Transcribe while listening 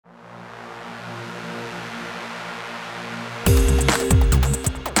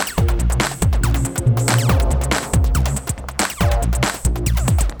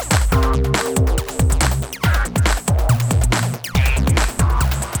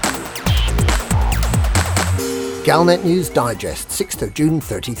Galnet News Digest, 6th of June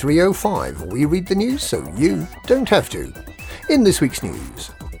 3305. We read the news so you don't have to. In this week's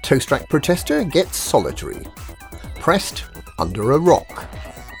news, toast rack protester gets solitary. Pressed under a rock.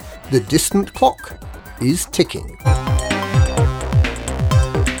 The distant clock is ticking.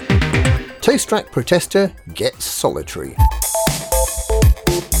 Toast rack protester gets solitary.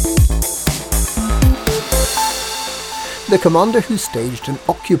 The commander who staged an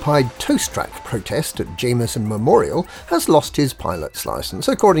occupied toast rack protest at Jameson Memorial has lost his pilot's licence,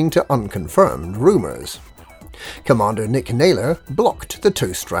 according to unconfirmed rumours. Commander Nick Naylor blocked the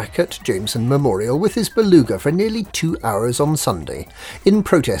toast rack at Jameson Memorial with his beluga for nearly 2 hours on Sunday, in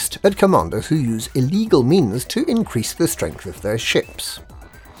protest at commanders who use illegal means to increase the strength of their ships.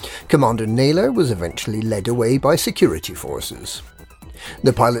 Commander Naylor was eventually led away by security forces.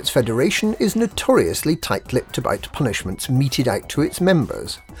 The Pilots Federation is notoriously tight-lipped about punishments meted out to its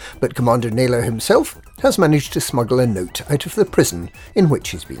members, but Commander Naylor himself has managed to smuggle a note out of the prison in which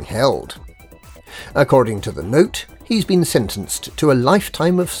he's being held. According to the note, he's been sentenced to a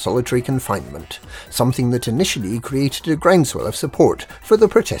lifetime of solitary confinement, something that initially created a groundswell of support for the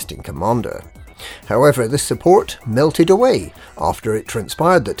protesting commander. However, this support melted away after it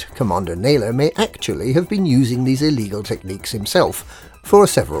transpired that Commander Naylor may actually have been using these illegal techniques himself for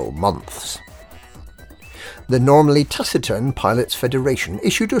several months. The normally taciturn Pilots Federation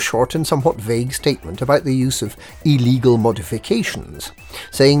issued a short and somewhat vague statement about the use of illegal modifications,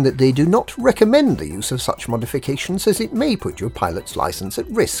 saying that they do not recommend the use of such modifications as it may put your pilot's licence at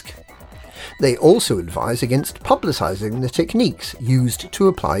risk. They also advise against publicising the techniques used to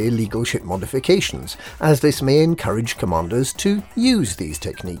apply illegal ship modifications, as this may encourage commanders to use these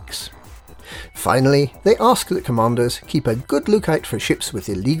techniques. Finally, they ask that commanders keep a good lookout for ships with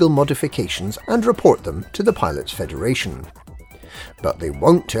illegal modifications and report them to the Pilots Federation. But they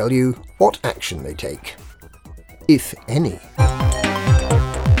won't tell you what action they take, if any.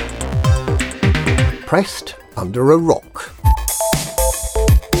 Pressed under a rock.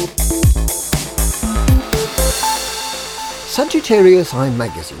 Sagittarius Eye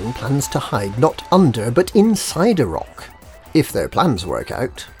magazine plans to hide not under but inside a rock, if their plans work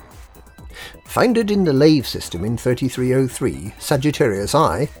out. Founded in the Lave system in 3303, Sagittarius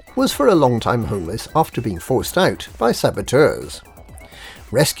Eye was for a long time homeless after being forced out by saboteurs.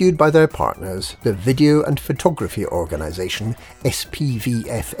 Rescued by their partners, the video and photography organisation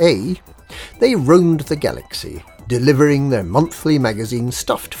SPVFA, they roamed the galaxy, delivering their monthly magazine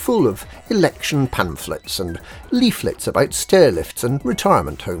stuffed full of election pamphlets and leaflets about stairlifts and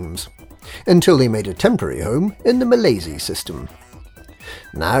retirement homes, until they made a temporary home in the Malaysia system.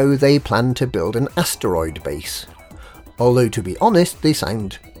 Now they plan to build an asteroid base, although to be honest they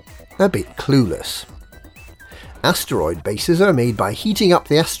sound a bit clueless. Asteroid bases are made by heating up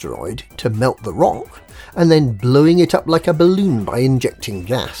the asteroid to melt the rock and then blowing it up like a balloon by injecting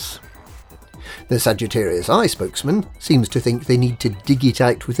gas. The Sagittarius Eye spokesman seems to think they need to dig it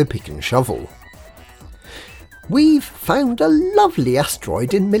out with a pick and shovel. We've found a lovely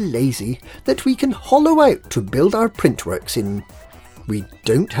asteroid in Malaysia that we can hollow out to build our printworks in. We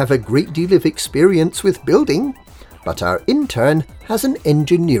don't have a great deal of experience with building, but our intern has an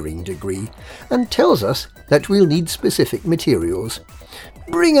engineering degree and tells us that we'll need specific materials.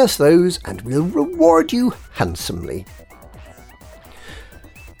 Bring us those and we'll reward you handsomely.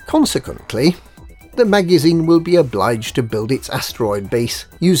 Consequently, the magazine will be obliged to build its asteroid base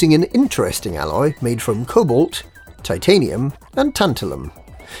using an interesting alloy made from cobalt, titanium and tantalum,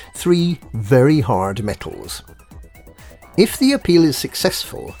 3 very hard metals. If the appeal is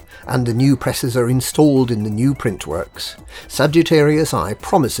successful and the new presses are installed in the new printworks, Sagittarius Eye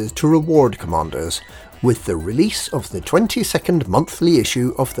promises to reward commanders with the release of the 22nd monthly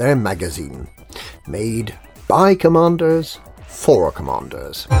issue of their magazine, made by commanders for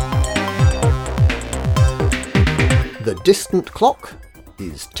commanders. The distant clock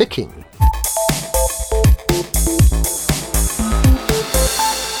is ticking.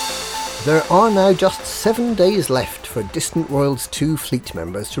 There are now just 7 days left for Distant Worlds 2 fleet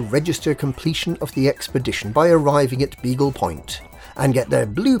members to register completion of the expedition by arriving at Beagle Point and get their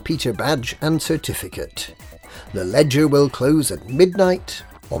Blue Peter badge and certificate. The ledger will close at midnight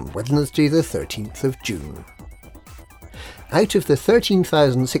on Wednesday the 13th of June. Out of the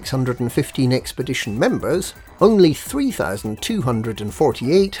 13,615 expedition members, only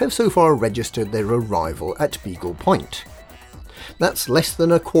 3,248 have so far registered their arrival at Beagle Point. That's less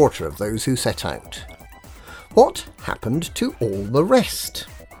than a quarter of those who set out. What happened to all the rest?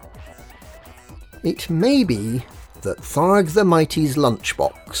 It may be that Tharg the Mighty's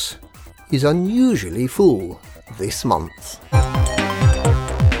lunchbox is unusually full this month.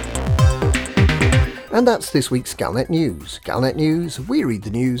 And that's this week's Galnet News. Galnet News, we read the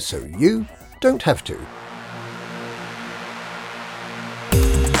news so you don't have to.